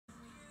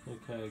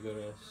Okay, I've got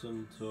a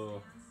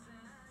Suntour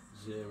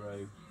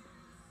Zeron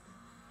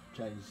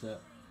chainset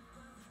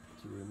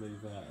to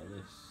remove out of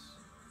this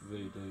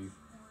voodoo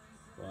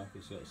bike.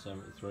 It's got a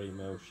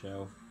 73mm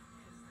shell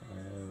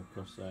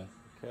across there.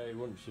 Okay,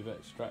 once you've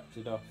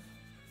extracted off,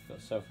 got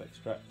a self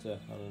extractor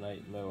on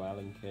an 8mm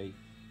Allen key.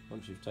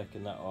 Once you've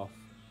taken that off,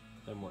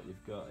 then what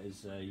you've got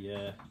is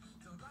a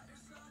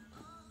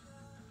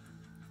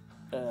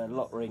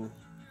lock ring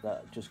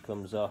that just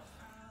comes off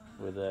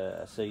with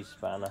a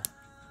C-spanner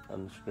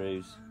and the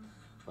screws.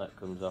 That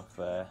comes off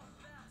there,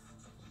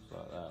 just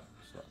like that.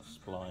 It's like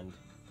splined,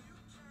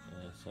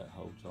 so it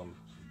holds on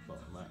the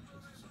bottom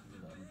axis,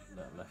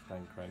 that left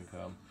hand crank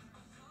arm.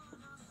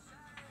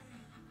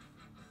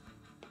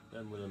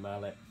 Then with a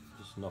mallet,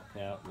 just knock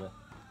out the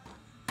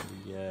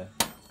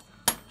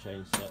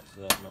chain set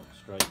so that knocks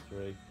straight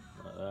through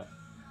like that,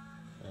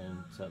 and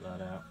set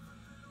that out.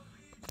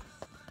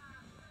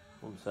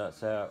 Once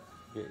that's out,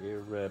 get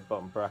your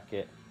bottom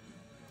bracket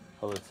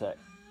Holotech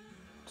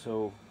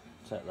tool,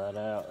 take that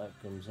out. That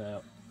comes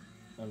out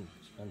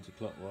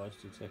anti-clockwise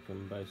to check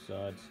on both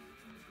sides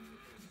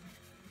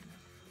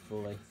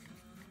fully,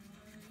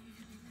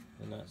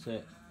 and that's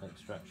it.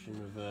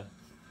 Extraction of a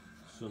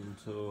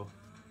Suntour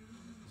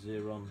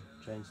Zeron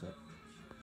chainset.